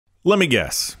Let me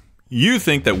guess. You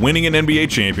think that winning an NBA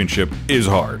championship is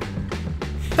hard.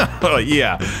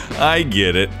 Yeah, I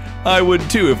get it. I would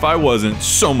too if I wasn't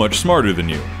so much smarter than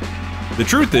you. The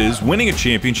truth is, winning a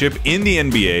championship in the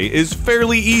NBA is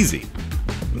fairly easy.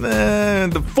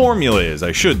 The formula is,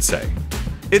 I should say.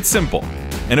 It's simple.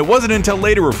 And it wasn't until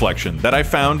later reflection that I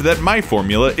found that my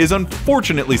formula is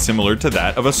unfortunately similar to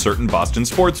that of a certain Boston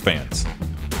sports fans.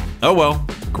 Oh well,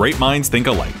 great minds think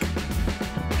alike.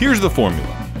 Here's the formula.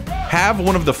 Have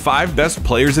one of the 5 best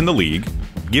players in the league,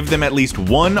 give them at least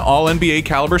one All-NBA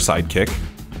caliber sidekick,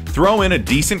 throw in a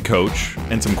decent coach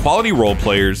and some quality role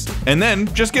players, and then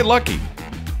just get lucky.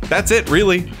 That's it,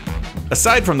 really.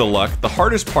 Aside from the luck, the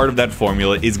hardest part of that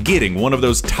formula is getting one of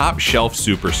those top-shelf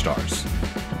superstars.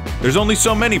 There's only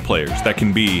so many players that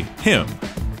can be him.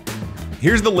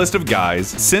 Here's the list of guys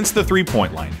since the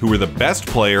three-point line who were the best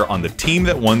player on the team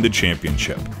that won the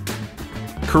championship.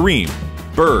 Kareem,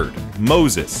 Bird,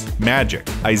 Moses, Magic,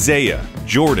 Isaiah,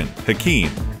 Jordan, Hakeem,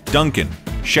 Duncan,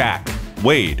 Shaq,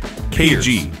 Wade,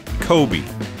 KG, Kobe,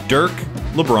 Dirk,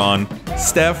 LeBron,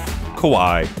 Steph,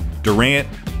 Kawhi, Durant,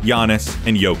 Giannis,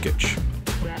 and Jokic.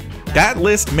 That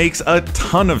list makes a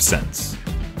ton of sense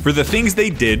for the things they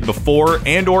did before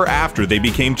and or after they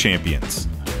became champions.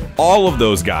 All of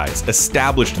those guys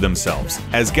established themselves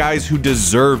as guys who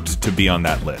deserved to be on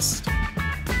that list.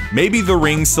 Maybe the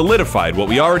ring solidified what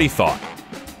we already thought.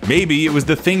 Maybe it was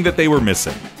the thing that they were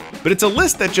missing. But it's a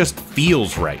list that just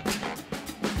feels right.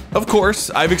 Of course,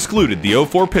 I've excluded the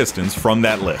 04 Pistons from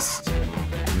that list.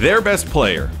 Their best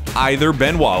player, either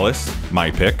Ben Wallace, my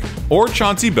pick, or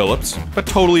Chauncey Billups, a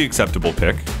totally acceptable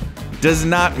pick, does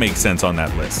not make sense on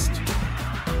that list.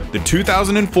 The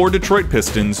 2004 Detroit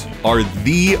Pistons are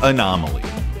the anomaly.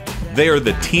 They are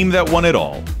the team that won it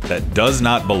all that does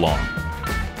not belong.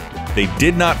 They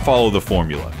did not follow the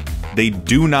formula. They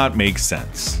do not make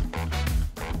sense.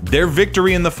 Their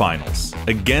victory in the finals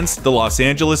against the Los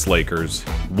Angeles Lakers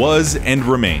was and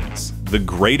remains the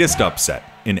greatest upset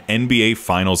in NBA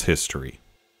Finals history.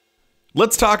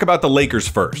 Let's talk about the Lakers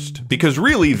first, because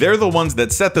really they're the ones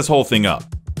that set this whole thing up.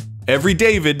 Every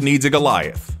David needs a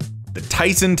Goliath. The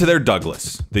Tyson to their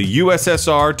Douglas, the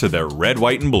USSR to their red,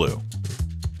 white, and blue.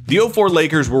 The 04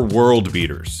 Lakers were world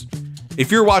beaters. If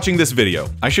you're watching this video,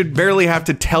 I should barely have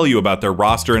to tell you about their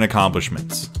roster and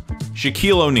accomplishments.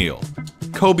 Shaquille O'Neal,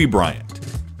 Kobe Bryant,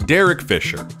 Derek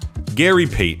Fisher, Gary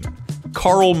Payton,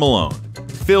 Karl Malone,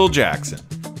 Phil Jackson.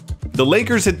 The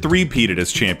Lakers had three-peated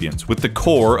as champions with the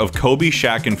core of Kobe,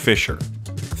 Shaq, and Fisher.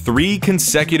 3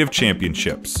 consecutive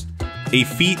championships, a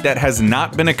feat that has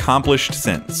not been accomplished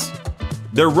since.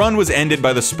 Their run was ended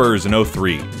by the Spurs in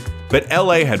 03, but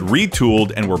LA had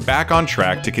retooled and were back on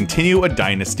track to continue a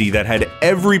dynasty that had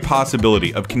every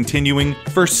possibility of continuing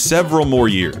for several more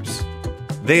years.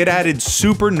 They had added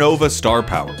supernova star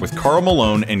power with Karl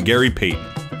Malone and Gary Payton,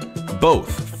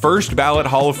 both first ballot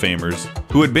Hall of Famers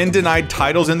who had been denied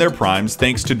titles in their primes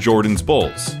thanks to Jordan's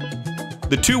Bulls.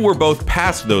 The two were both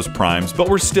past those primes, but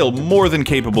were still more than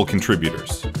capable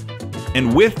contributors.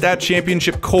 And with that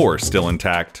championship core still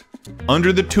intact,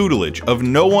 under the tutelage of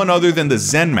no one other than the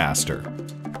Zen Master,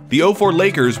 the 04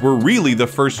 Lakers were really the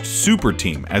first super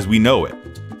team as we know it.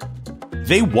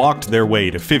 They walked their way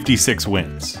to 56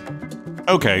 wins.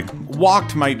 Okay,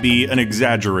 walked might be an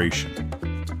exaggeration.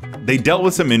 They dealt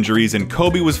with some injuries and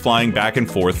Kobe was flying back and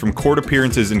forth from court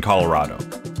appearances in Colorado.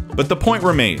 But the point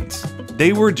remains,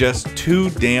 they were just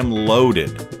too damn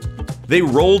loaded. They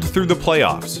rolled through the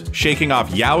playoffs, shaking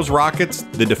off Yao's Rockets,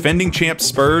 the defending champs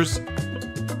Spurs,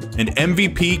 and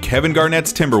MVP Kevin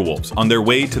Garnett's Timberwolves on their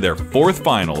way to their 4th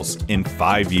finals in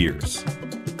 5 years.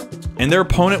 And their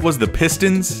opponent was the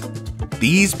Pistons.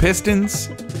 These Pistons?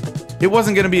 It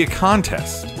wasn't going to be a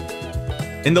contest.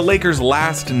 In the Lakers'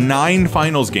 last 9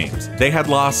 finals games, they had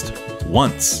lost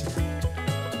once.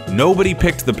 Nobody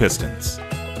picked the Pistons.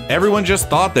 Everyone just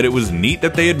thought that it was neat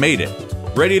that they had made it,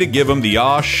 ready to give them the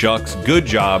aw shucks, good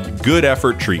job, good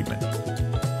effort treatment.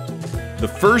 The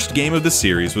first game of the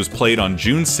series was played on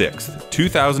June 6th,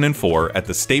 2004 at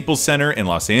the Staples Center in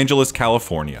Los Angeles,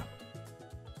 California.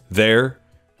 There,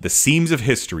 the seams of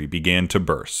history began to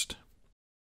burst.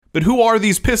 But who are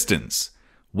these Pistons?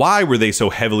 Why were they so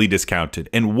heavily discounted,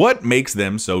 and what makes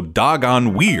them so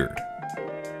doggone weird?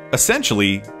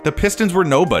 Essentially, the Pistons were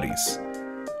nobodies.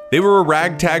 They were a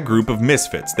ragtag group of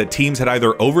misfits that teams had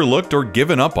either overlooked or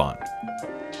given up on.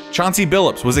 Chauncey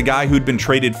Billups was a guy who'd been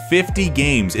traded 50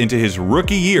 games into his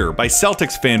rookie year by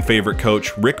Celtics fan favorite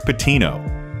coach Rick Pitino.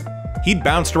 He'd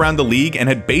bounced around the league and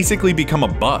had basically become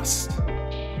a bust.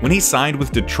 When he signed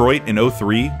with Detroit in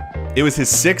 03, it was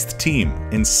his 6th team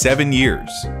in 7 years.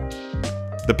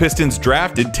 The Pistons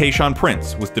drafted Tayshaun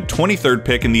Prince with the 23rd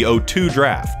pick in the '02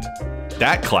 draft.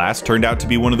 That class turned out to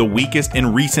be one of the weakest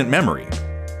in recent memory.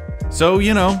 So,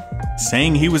 you know,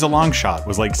 saying he was a long shot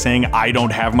was like saying I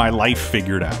don't have my life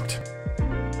figured out.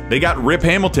 They got Rip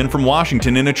Hamilton from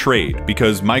Washington in a trade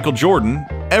because Michael Jordan,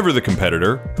 ever the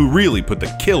competitor, who really put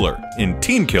the killer in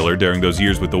Team Killer during those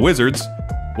years with the Wizards,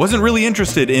 wasn't really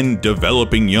interested in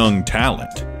developing young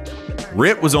talent.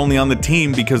 Rip was only on the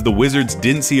team because the Wizards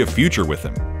didn't see a future with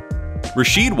him.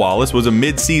 Rasheed Wallace was a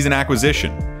mid-season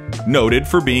acquisition, noted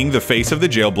for being the face of the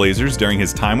Jailblazers during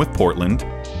his time with Portland,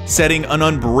 setting an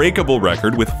unbreakable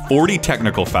record with 40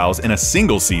 technical fouls in a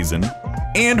single season,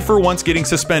 and for once getting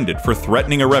suspended for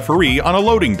threatening a referee on a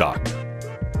loading dock.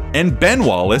 And Ben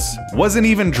Wallace wasn't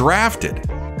even drafted.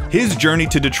 His journey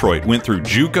to Detroit went through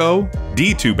JUCO,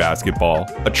 D2 basketball,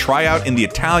 a tryout in the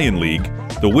Italian League,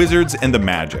 the Wizards, and the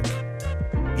Magic.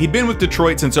 He'd been with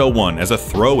Detroit since '01 as a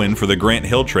throw-in for the Grant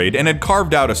Hill trade and had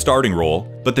carved out a starting role,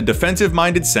 but the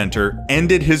defensive-minded center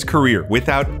ended his career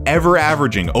without ever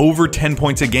averaging over 10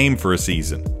 points a game for a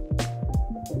season.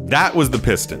 That was the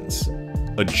Pistons.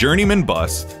 A journeyman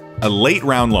bust, a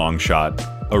late-round long shot,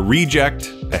 a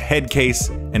reject, a head case,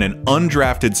 and an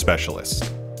undrafted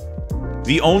specialist.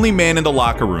 The only man in the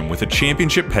locker room with a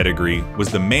championship pedigree was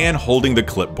the man holding the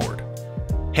clipboard,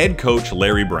 head coach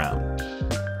Larry Brown.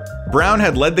 Brown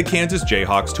had led the Kansas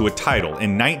Jayhawks to a title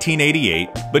in 1988,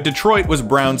 but Detroit was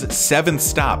Brown's 7th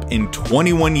stop in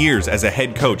 21 years as a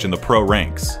head coach in the pro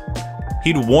ranks.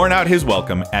 He'd worn out his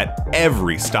welcome at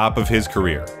every stop of his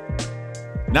career.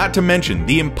 Not to mention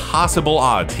the impossible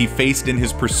odds he faced in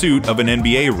his pursuit of an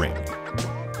NBA ring.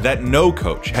 That no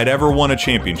coach had ever won a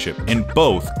championship in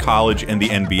both college and the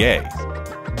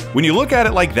NBA. When you look at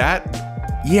it like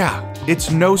that, yeah,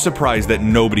 it's no surprise that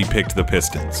nobody picked the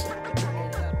Pistons.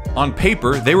 On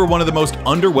paper, they were one of the most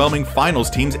underwhelming finals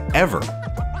teams ever.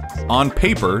 On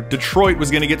paper, Detroit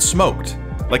was going to get smoked,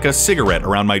 like a cigarette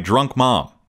around my drunk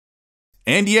mom.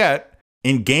 And yet,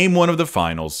 in Game 1 of the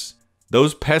finals,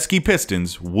 those pesky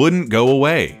Pistons wouldn't go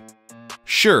away.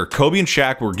 Sure, Kobe and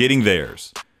Shaq were getting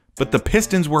theirs, but the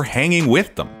Pistons were hanging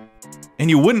with them. And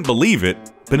you wouldn't believe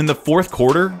it, but in the fourth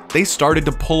quarter, they started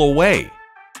to pull away.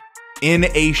 In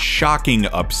a shocking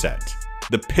upset,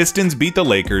 the Pistons beat the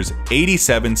Lakers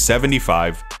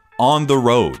 87-75 on the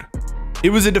road. It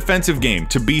was a defensive game,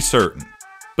 to be certain,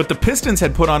 but the Pistons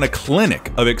had put on a clinic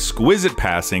of exquisite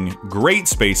passing, great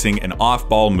spacing, and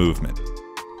off-ball movement.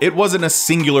 It wasn't a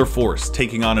singular force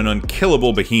taking on an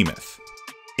unkillable behemoth.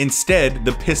 Instead,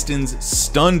 the Pistons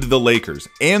stunned the Lakers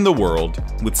and the world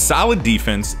with solid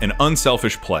defense and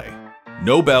unselfish play.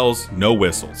 No bells, no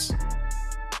whistles.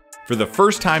 For the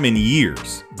first time in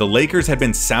years, the Lakers had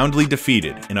been soundly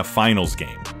defeated in a finals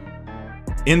game.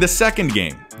 In the second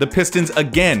game, the Pistons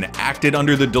again acted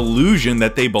under the delusion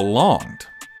that they belonged.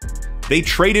 They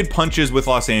traded punches with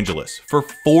Los Angeles for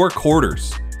 4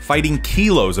 quarters, fighting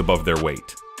kilos above their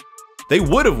weight. They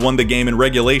would have won the game in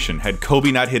regulation had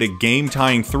Kobe not hit a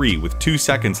game-tying 3 with 2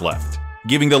 seconds left,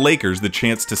 giving the Lakers the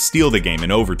chance to steal the game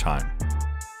in overtime.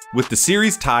 With the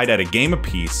series tied at a game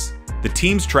apiece, the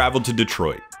teams traveled to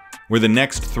Detroit, where the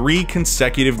next 3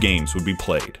 consecutive games would be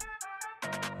played.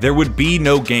 There would be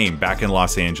no game back in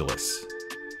Los Angeles.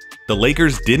 The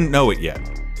Lakers didn't know it yet,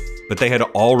 but they had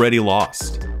already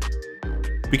lost.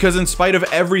 Because in spite of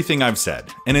everything I've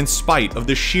said, and in spite of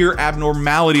the sheer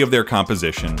abnormality of their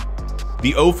composition,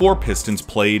 the '04 Pistons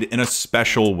played in a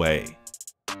special way.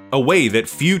 A way that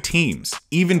few teams,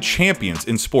 even champions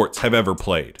in sports, have ever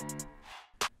played.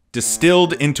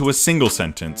 Distilled into a single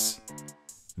sentence,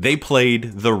 they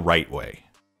played the right way.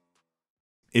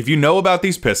 If you know about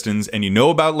these Pistons and you know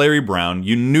about Larry Brown,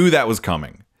 you knew that was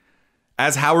coming.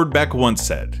 As Howard Beck once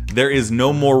said, there is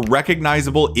no more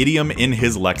recognizable idiom in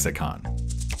his lexicon.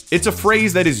 It's a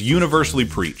phrase that is universally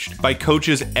preached by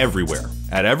coaches everywhere,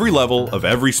 at every level of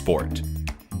every sport,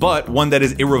 but one that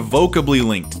is irrevocably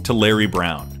linked to Larry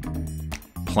Brown.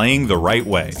 Playing the right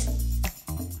way.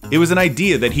 It was an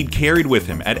idea that he'd carried with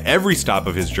him at every stop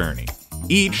of his journey,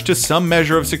 each to some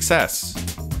measure of success.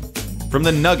 From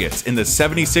the Nuggets in the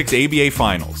 '76 ABA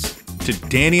Finals, to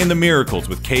Danny and the Miracles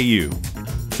with KU,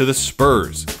 to the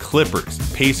Spurs, Clippers,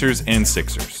 Pacers, and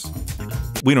Sixers.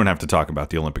 We don't have to talk about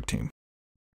the Olympic team.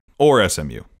 Or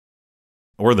SMU.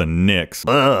 Or the Knicks.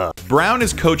 Brown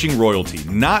is coaching royalty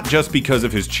not just because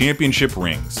of his championship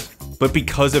rings, but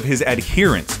because of his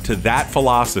adherence to that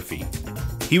philosophy.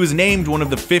 He was named one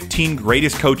of the 15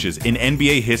 greatest coaches in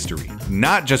NBA history,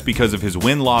 not just because of his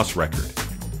win-loss record,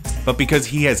 but because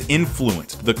he has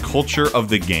influenced the culture of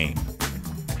the game.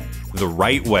 The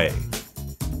right way.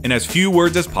 In as few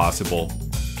words as possible,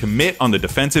 commit on the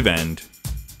defensive end,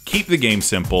 keep the game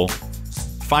simple,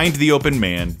 find the open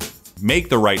man, make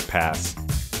the right pass,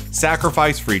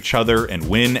 sacrifice for each other, and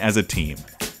win as a team.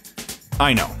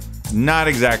 I know, not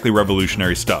exactly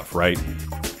revolutionary stuff, right?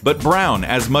 But Brown,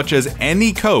 as much as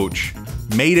any coach,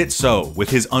 made it so with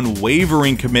his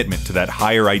unwavering commitment to that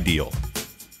higher ideal.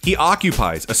 He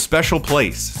occupies a special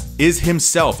place, is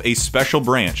himself a special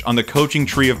branch on the coaching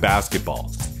tree of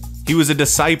basketball. He was a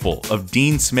disciple of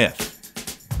Dean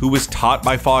Smith, who was taught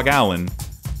by Phog Allen,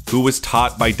 who was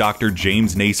taught by Dr.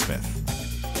 James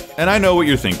Naismith. And I know what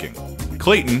you're thinking.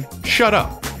 Clayton, shut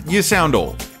up. You sound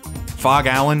old. Phog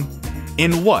Allen?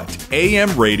 In what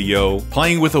AM radio,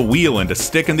 playing with a wheel and a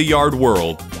stick in the yard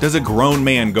world, does a grown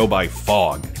man go by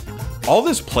Phog? All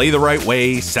this play the right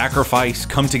way, sacrifice,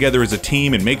 come together as a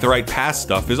team, and make the right pass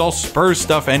stuff is all Spurs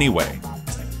stuff anyway.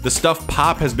 The stuff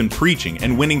Pop has been preaching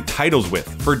and winning titles with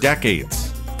for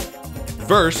decades.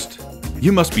 First,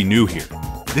 you must be new here.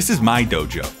 This is my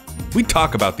dojo. We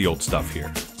talk about the old stuff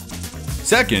here.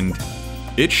 Second,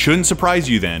 it shouldn't surprise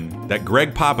you then that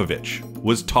Greg Popovich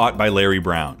was taught by Larry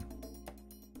Brown.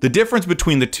 The difference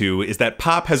between the two is that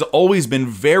Pop has always been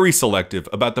very selective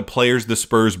about the players the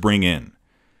Spurs bring in.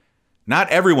 Not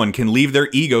everyone can leave their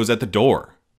egos at the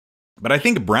door. But I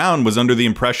think Brown was under the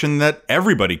impression that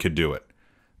everybody could do it.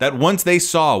 That once they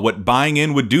saw what buying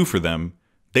in would do for them,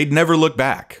 they'd never look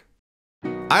back.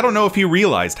 I don't know if he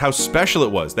realized how special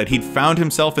it was that he'd found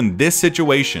himself in this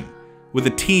situation with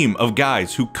a team of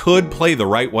guys who could play the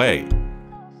right way.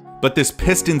 But this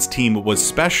Pistons team was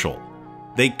special.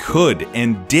 They could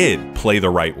and did play the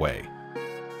right way.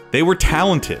 They were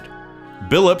talented.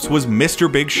 Billups was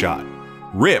Mr. Big Shot.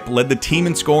 Rip led the team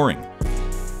in scoring.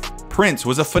 Prince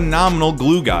was a phenomenal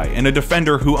glue guy and a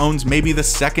defender who owns maybe the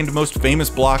second most famous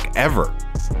block ever.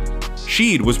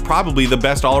 Sheed was probably the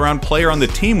best all-around player on the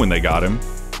team when they got him.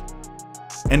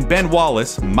 And Ben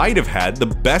Wallace might have had the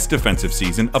best defensive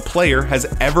season a player has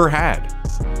ever had.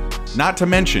 Not to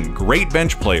mention great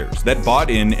bench players that bought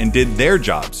in and did their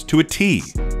jobs to a T.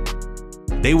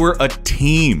 They were a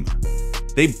team.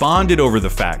 They bonded over the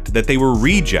fact that they were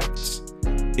rejects.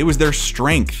 It was their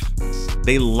strength.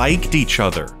 They liked each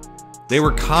other. They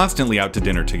were constantly out to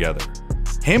dinner together.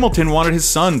 Hamilton wanted his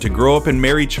son to grow up and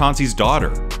marry Chauncey's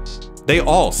daughter. They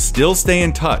all still stay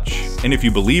in touch, and if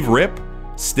you believe Rip,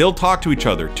 still talk to each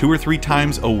other 2 or 3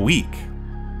 times a week.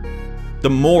 The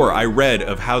more I read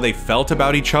of how they felt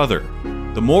about each other,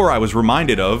 the more I was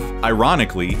reminded of,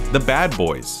 ironically, the Bad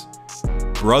Boys.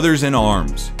 Brothers in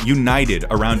arms, united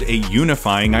around a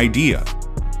unifying idea.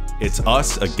 It's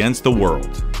us against the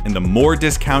world, and the more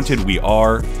discounted we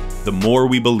are, the more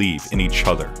we believe in each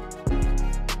other.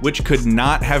 Which could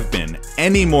not have been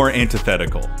any more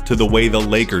antithetical to the way the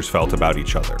Lakers felt about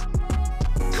each other.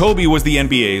 Kobe was the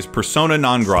NBA's persona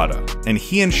non grata, and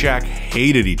he and Shaq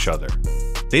hated each other.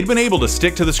 They'd been able to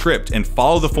stick to the script and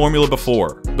follow the formula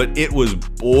before, but it was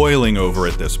boiling over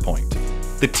at this point.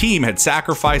 The team had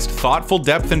sacrificed thoughtful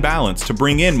depth and balance to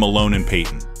bring in Malone and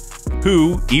Payton,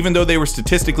 who, even though they were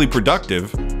statistically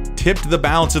productive, tipped the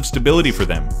balance of stability for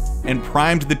them and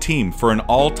primed the team for an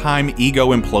all-time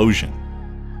ego implosion.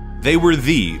 They were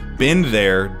the been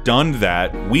there, done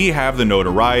that, we have the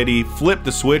notoriety, flip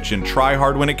the switch and try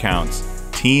hard when it counts,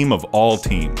 team of all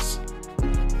teams.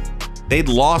 They'd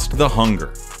lost the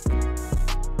hunger.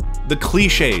 The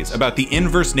cliches about the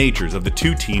inverse natures of the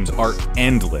two teams are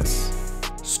endless.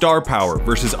 Star power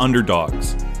versus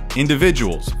underdogs,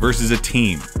 individuals versus a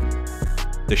team.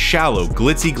 The shallow,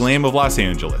 glitzy glam of Los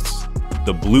Angeles,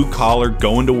 the blue-collar,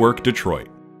 going-to-work Detroit.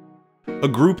 A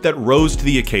group that rose to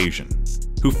the occasion,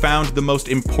 who found the most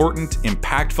important,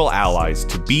 impactful allies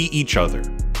to be each other,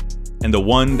 and the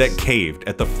one that caved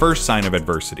at the first sign of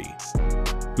adversity,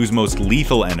 whose most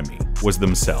lethal enemy was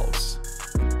themselves.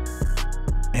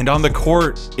 And on the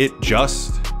court, it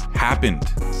just happened.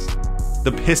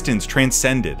 The Pistons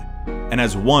transcended, and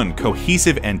as one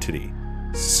cohesive entity,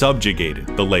 subjugated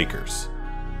the Lakers.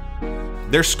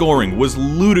 Their scoring was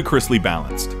ludicrously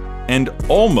balanced, and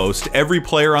almost every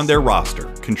player on their roster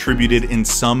contributed in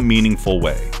some meaningful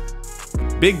way.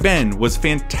 Big Ben was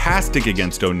fantastic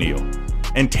against O'Neal,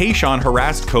 and Tayshaun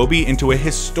harassed Kobe into a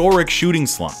historic shooting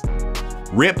slump.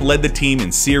 Rip led the team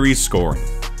in series scoring.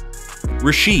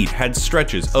 Rasheed had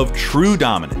stretches of true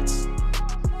dominance.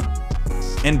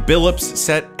 And Billups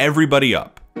set everybody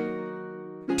up,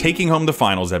 taking home the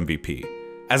Finals MVP,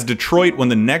 as Detroit won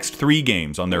the next 3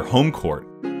 games on their home court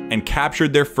and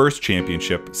captured their first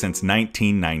championship since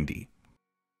 1990.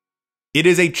 It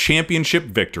is a championship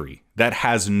victory that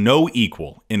has no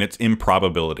equal in its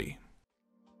improbability.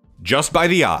 Just by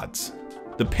the odds,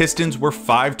 the Pistons were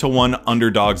 5-1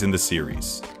 underdogs in the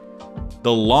series.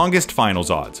 the longest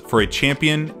finals odds for a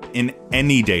champion in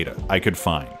any data I could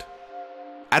find.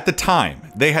 At the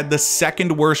time, they had the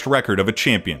second worst record of a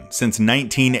champion since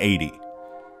 1980.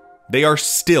 They are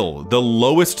still the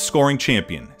lowest scoring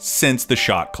champion since the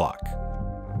shot clock.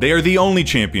 They are the only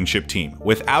championship team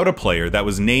without a player that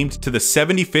was named to the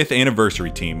 75th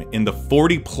anniversary team in the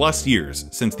 40+ years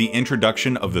since the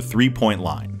introduction of the three-point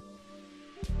line.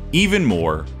 Even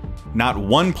more, not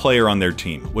one player on their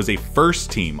team was a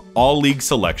first-team all-league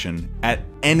selection at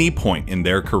any point in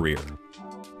their career.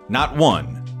 Not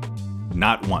one.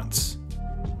 Not once.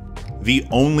 The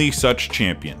only such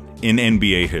champion in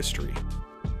NBA history.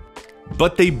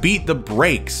 But they beat the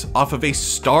brakes off of a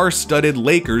star-studded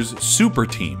Lakers super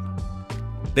team.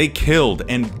 They killed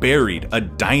and buried a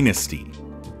dynasty.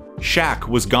 Shaq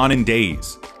was gone in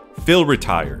days. Phil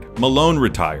retired. Malone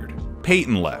retired.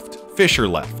 Peyton left. Fisher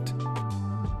left.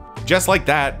 Just like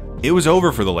that, it was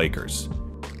over for the Lakers.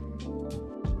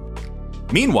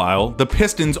 Meanwhile, the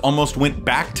Pistons almost went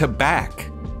back-to-back.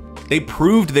 They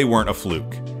proved they weren't a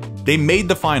fluke. They made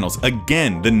the finals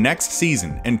again the next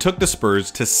season and took the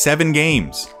Spurs to 7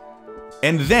 games.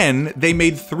 And then they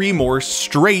made 3 more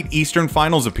straight Eastern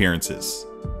Finals appearances.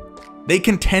 They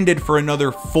contended for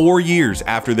another 4 years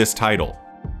after this title.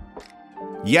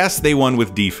 Yes, they won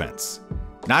with defense.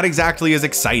 Not exactly as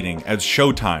exciting as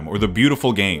Showtime or the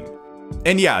Beautiful Game.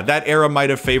 And yeah, that era might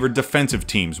have favored defensive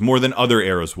teams more than other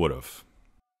eras would have.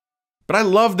 But I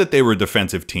love that they were a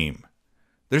defensive team.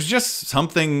 There's just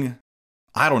something,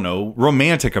 I don't know,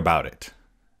 romantic about it.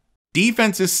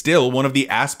 Defense is still one of the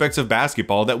aspects of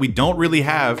basketball that we don't really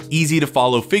have easy to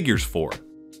follow figures for.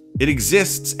 It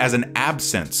exists as an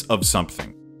absence of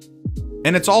something.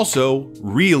 And it's also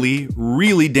really,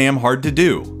 really damn hard to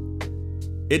do.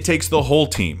 It takes the whole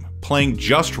team playing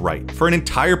just right for an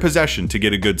entire possession to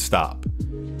get a good stop.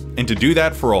 And to do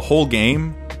that for a whole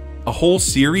game, a whole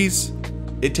series,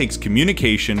 it takes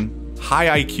communication,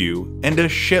 high IQ, and a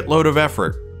shitload of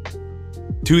effort.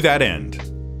 To that end,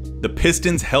 the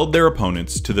Pistons held their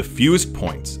opponents to the fewest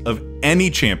points of any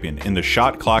champion in the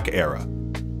shot clock era,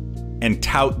 and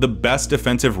tout the best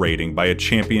defensive rating by a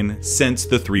champion since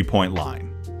the three-point line.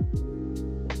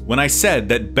 When I said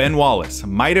that Ben Wallace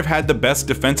might have had the best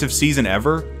defensive season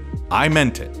ever, I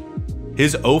meant it.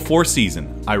 His 04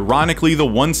 season, ironically the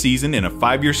one season in a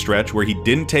 5-year stretch where he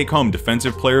didn't take home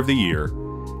Defensive Player of the Year,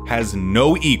 has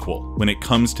no equal when it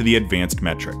comes to the advanced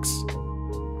metrics.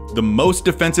 The most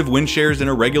defensive win shares in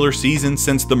a regular season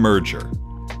since the merger.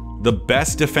 The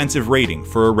best defensive rating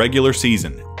for a regular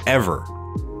season ever.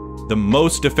 The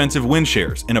most defensive win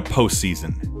shares in a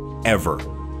postseason ever.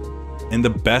 And the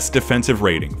best defensive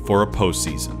rating for a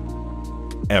postseason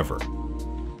ever.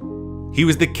 He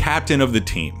was the captain of the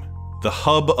team, the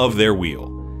hub of their wheel,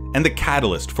 and the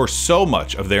catalyst for so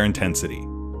much of their intensity.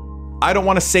 I don't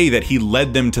want to say that he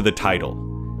led them to the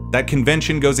title. That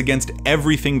convention goes against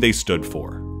everything they stood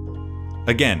for.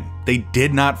 Again, they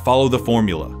did not follow the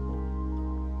formula.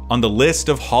 On the list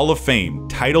of Hall of Fame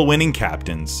title-winning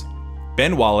captains,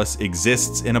 Ben Wallace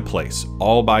exists in a place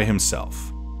all by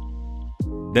himself.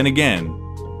 Then again,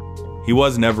 he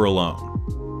was never alone.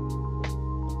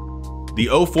 The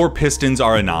 04 Pistons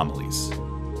are anomalies.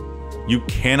 You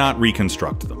cannot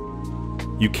reconstruct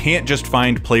them. You can't just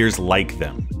find players like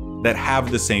them that have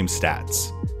the same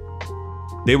stats.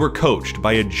 They were coached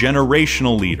by a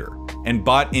generational leader and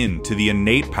bought into the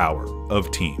innate power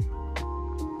of team.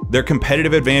 Their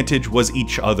competitive advantage was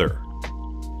each other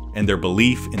and their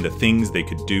belief in the things they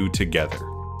could do together.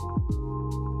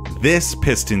 This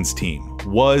Pistons team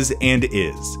was and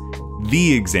is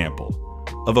the example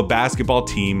of a basketball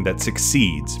team that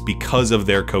succeeds because of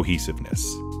their cohesiveness.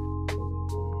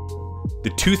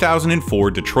 The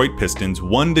 2004 Detroit Pistons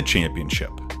won the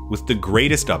championship with the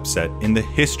greatest upset in the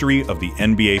history of the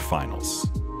NBA Finals.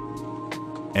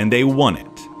 And they won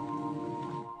it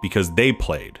because they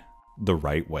played the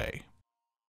right way.